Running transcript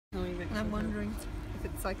And I'm wondering if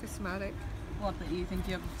it's psychosomatic. What, that you think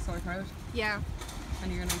you have a sore throat? Yeah.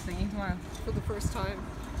 And you're going to be singing tomorrow? For the first time.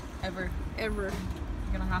 Ever? Ever. You're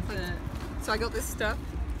going to have to... So I got this stuff.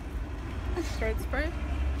 Throat spray.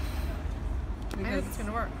 I hope it's going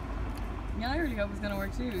to work. Yeah, I really hope it's going to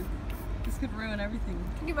work too. This could ruin everything.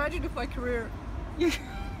 Can you imagine if my career,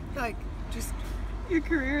 like, just... Your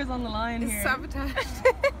career is on the line here. Sabotaged.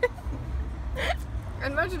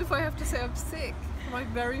 And imagine if I have to say I'm sick for my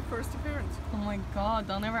very first appearance. Oh my god,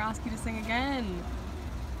 they'll never ask you to sing again.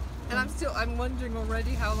 And I'm wondering already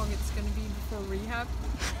how long it's going to be before rehab.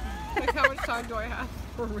 Like, how much time do I have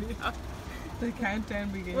for rehab? The countdown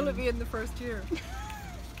begins. Will it be in the first year?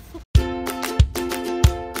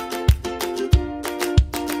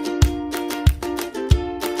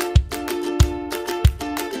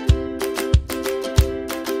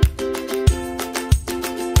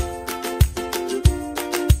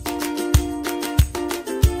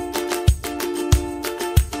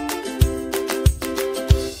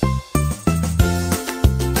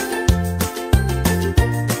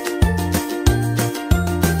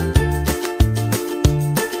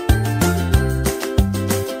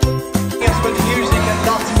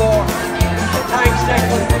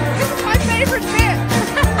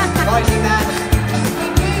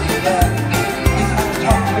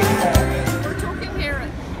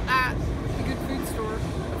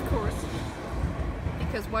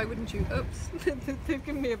 Why wouldn't you? Oops, they've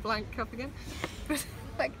given me a blank cup again. But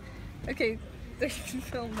like, okay, they can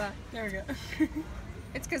film that. There we go.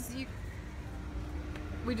 It's because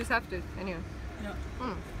we just have to anyway. Yeah.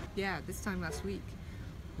 Yeah, this time last week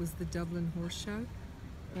was the Dublin Horse Show.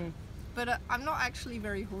 But I'm not actually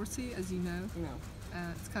very horsey, as you know. No.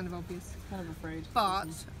 It's kind of obvious. Kind of afraid. But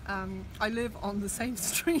I live on the same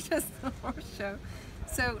street as the horse show.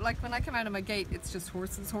 So like when I come out of my gate, it's just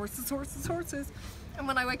horses, horses, horses, horses. And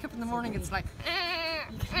when I wake up in the morning, it's like... Is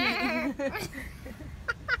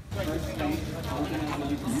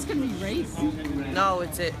this going to be race? No,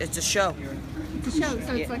 it's a show. It's a show,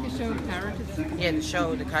 so it's like a show of carriages. Yeah, the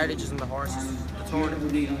show, the carriages and the horses. The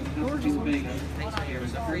tournament. Gorgeous ones. The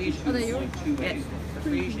Frisians. Are they yours? Yeah, the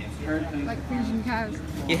Frisians. Like Frisian cows.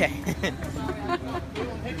 Yeah.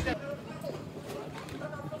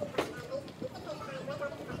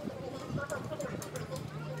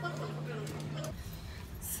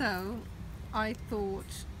 So, I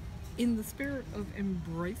thought, in the spirit of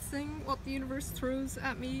embracing what the universe throws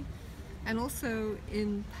at me, and also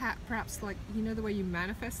in perhaps like, you know the way you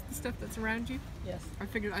manifest the stuff that's around you? Yes. I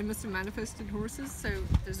figured I must have manifested horses, so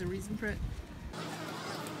there's a reason for it.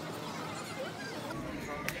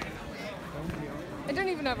 I don't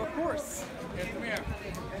even have a horse.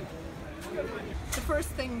 The first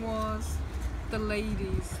thing was the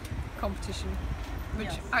ladies competition,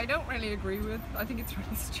 which I don't really agree with. I think it's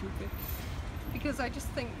really stupid because I just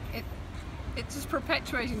think it's just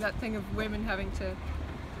perpetuating that thing of women having to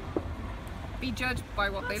be judged by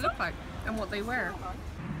what they look like and what they wear.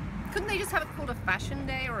 Couldn't they just have it called a fashion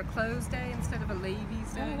day or a clothes day instead of a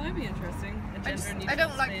ladies day? Oh, that'd be interesting. A gender neutral I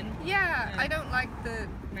don't like. spin. Yeah, I don't like the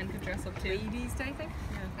men could dress up too. ladies day thing.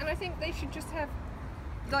 Yeah. And I think they should just have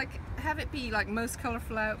it be like most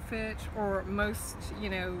colourful outfit or most, you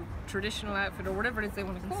know, traditional outfit or whatever it is they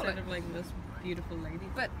want to call Instead it. of like most beautiful lady.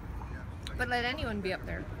 But let anyone be up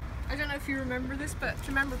there. I don't know if you remember this, but do you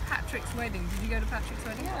remember Patrick's wedding? Did you go to Patrick's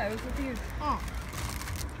wedding? Yeah, I was with you. Oh.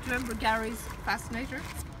 Do you remember Gary's fascinator?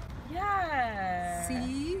 Yeah.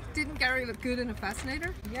 See? Didn't Gary look good in a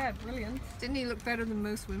fascinator? Yeah, brilliant. Didn't he look better than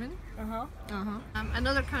most women? Uh-huh.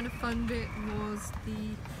 Another kind of fun bit was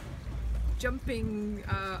the jumping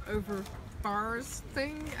over bars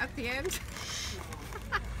thing at the end.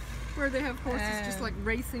 Where they have horses just like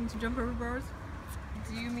racing to jump over bars.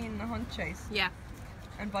 Do you mean the hunt chase? Yeah.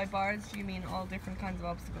 And by bars, do you mean all different kinds of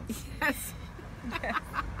obstacles? Yes. Yes.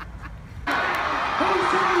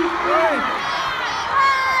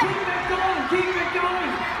 Keep it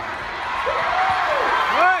going!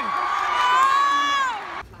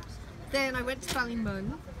 Then I went to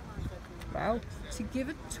Ballymun. Wow. To give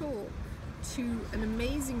a talk to an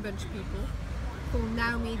amazing bunch of people called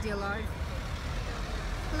Now Media Live.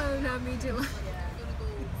 Hello, Now Media Live.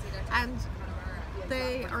 And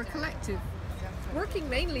they are a collective working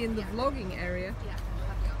mainly in the vlogging area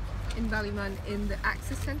in Ballymun in the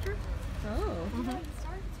Access Centre. Oh.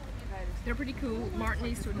 They're pretty cool. Martin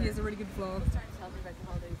Eastwood, he has a really good vlog.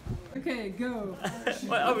 Okay, go.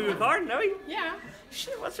 Well, are we recording, are we? Yeah.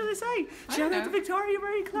 Shit, what should I say? I Shout don't out to know. Victoria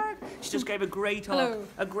Mary Clarke. She just gave a great talk. Hello.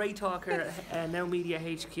 A great talk here at Now Media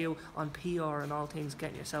HQ on PR and all things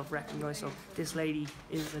getting yourself recognised. So this lady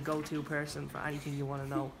is a go-to person for anything you want to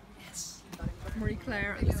know. Yes. Marie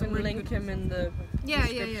Clare. And You can link him in the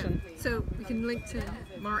description. So we can link to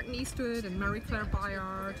Martin Eastwood and Marie Clare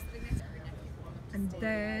Byard. And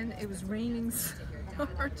then it was raining so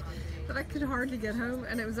hard that I could hardly get home,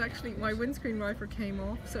 and it was actually, my windscreen wiper came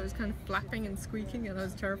off, so it was kind of flapping and squeaking, and I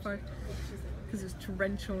was terrified because it was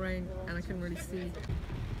torrential rain and I couldn't really see.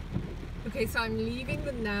 Okay, so I'm leaving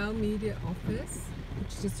the Now Media office, which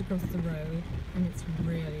is just across the road, and it's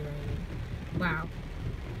really raining. Wow.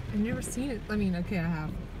 I've never seen it. I mean, okay, I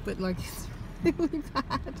have, but like, it's really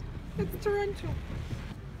bad. It's torrential.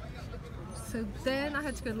 So then I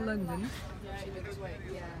had to go to London,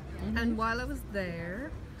 and while I was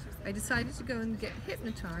there, I decided to go and get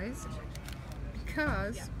hypnotized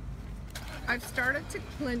because I've started to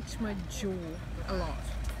clench my jaw a lot.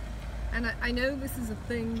 And I know this is a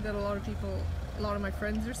thing that a lot of my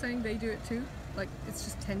friends are saying they do it too. Like, it's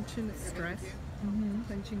just tension, it's stress,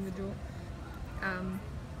 clenching the jaw.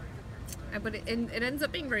 But it ends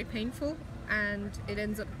up being very painful, and it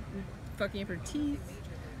ends up fucking up your teeth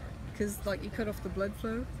because, like, you cut off the blood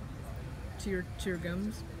flow to your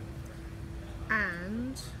gums.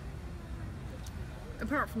 And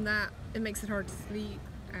apart from that, it makes it hard to sleep,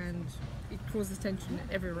 and it causes tension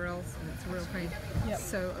everywhere else, and it's a real pain. Yep.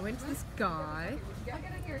 So I went to this guy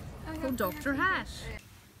called Dr. Hash.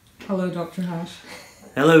 Hello, Dr. Hash.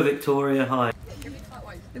 Hello, Victoria. Hi.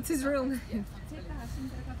 It's his real name.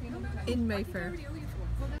 In Mayfair.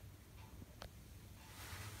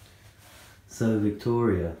 So,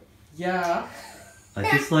 Victoria, Yeah.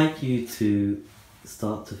 I'd just like you to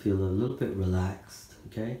start to feel a little bit relaxed,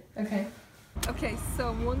 okay? Okay. Okay,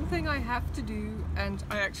 so one thing I have to do, and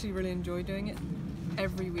I actually really enjoy doing it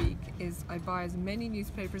every week, is I buy as many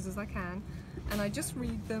newspapers as I can, and I just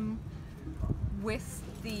read them with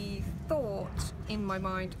the thought in my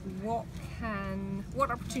mind, what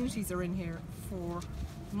opportunities are in here for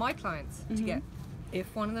my clients to get.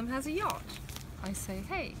 If one of them has a yacht, I say,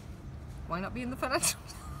 hey, why not be in the Financial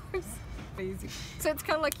Times? Easy. So it's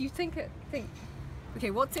kind of like you think,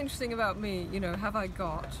 okay, what's interesting about me? You know, have I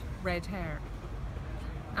got red hair?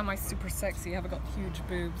 Am I super sexy? Have I got huge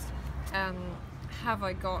boobs? Have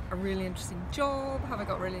I got a really interesting job? Have I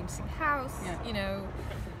got a really interesting house? Yeah. You know,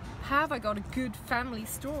 have I got a good family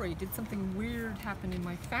story? Did something weird happen in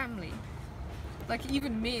my family? Like,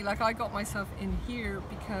 even me, like, I got myself in here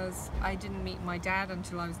because I didn't meet my dad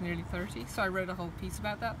until I was nearly 30, so I wrote a whole piece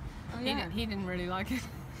about that. Oh, yeah. He didn't really like it.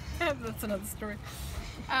 That's another story.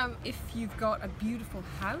 If you've got a beautiful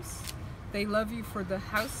house, they love you for the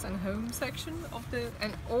house and home section of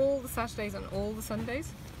and all the Saturdays and all the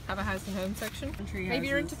Sundays have a house and home section. Maybe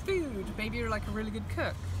you're into food, maybe you're like a really good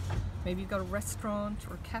cook, maybe you've got a restaurant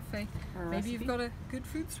or a cafe, maybe you've got a good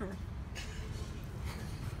food store.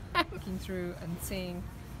 Looking through and seeing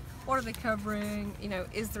what are they covering, you know,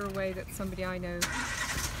 is there a way that somebody I know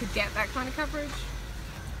could get that kind of coverage,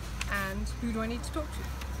 and who do I need to talk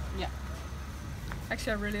to? Yeah.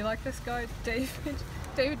 Actually, I really like this guy,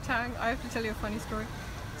 David Tang. I have to tell you a funny story.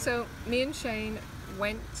 So me and Shane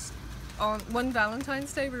went on one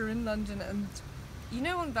Valentine's Day. We were in London, and you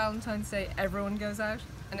know, on Valentine's Day everyone goes out,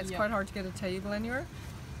 and it's quite hard to get a table anywhere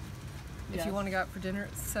if you want to go out for dinner.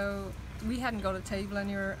 So we hadn't got a table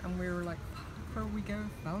anywhere, and we were like, where will we go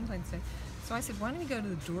for Valentine's Day? So I said, why don't we go to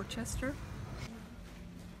the Dorchester?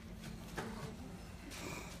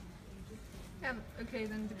 Okay,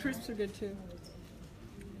 then the crisps are good too.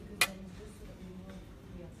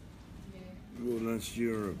 Well, that's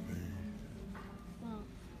Europe.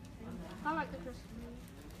 I like the crisps.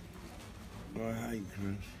 I hate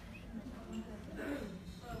crisps.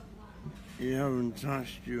 You haven't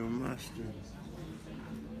touched your mustard.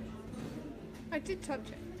 I did touch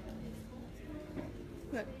it.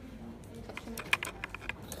 Look. Touching it.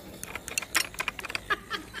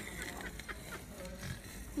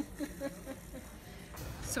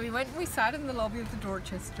 So we went and we sat in the lobby of the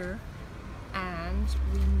Dorchester, and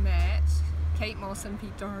we met Kate Moss and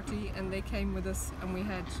Pete Doherty, and they came with us, and we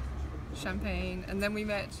had champagne, and then we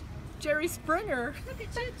met Jerry Springer. Look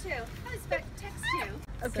at you two. I was about to text you.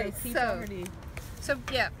 Okay, Pete Doherty.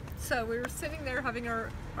 So we were sitting there having our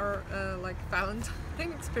like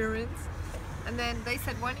Valentine experience, and then they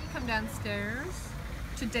said, why don't you come downstairs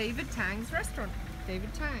to David Tang's restaurant?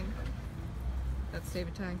 David Tang. That's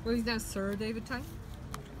David Tang. Well, he's now Sir David Tang.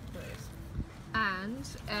 And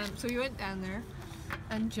so we went down there,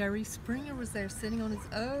 and Jerry Springer was there sitting on his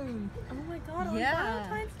own. Oh my god, on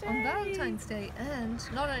Valentine's Day! On Valentine's Day.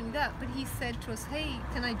 And not only that, but he said to us, hey,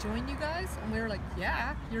 can I join you guys? And we were like,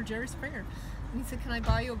 yeah, you're Jerry Springer. And he said, can I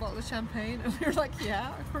buy you a bottle of champagne? And we were like,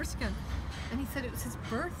 yeah, of course you can. And he said it was his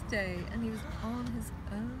birthday, and he was on his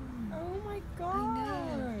own. Oh Oh my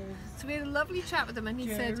god. So we had a lovely chat with him, and he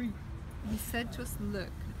Jerry. said to us, look,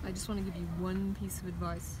 I just want to give you one piece of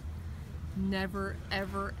advice. Never,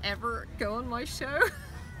 ever, ever go on my show.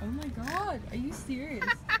 Oh my god, are you serious?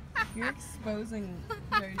 You're exposing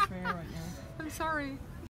Jerry's Fair right now. I'm sorry.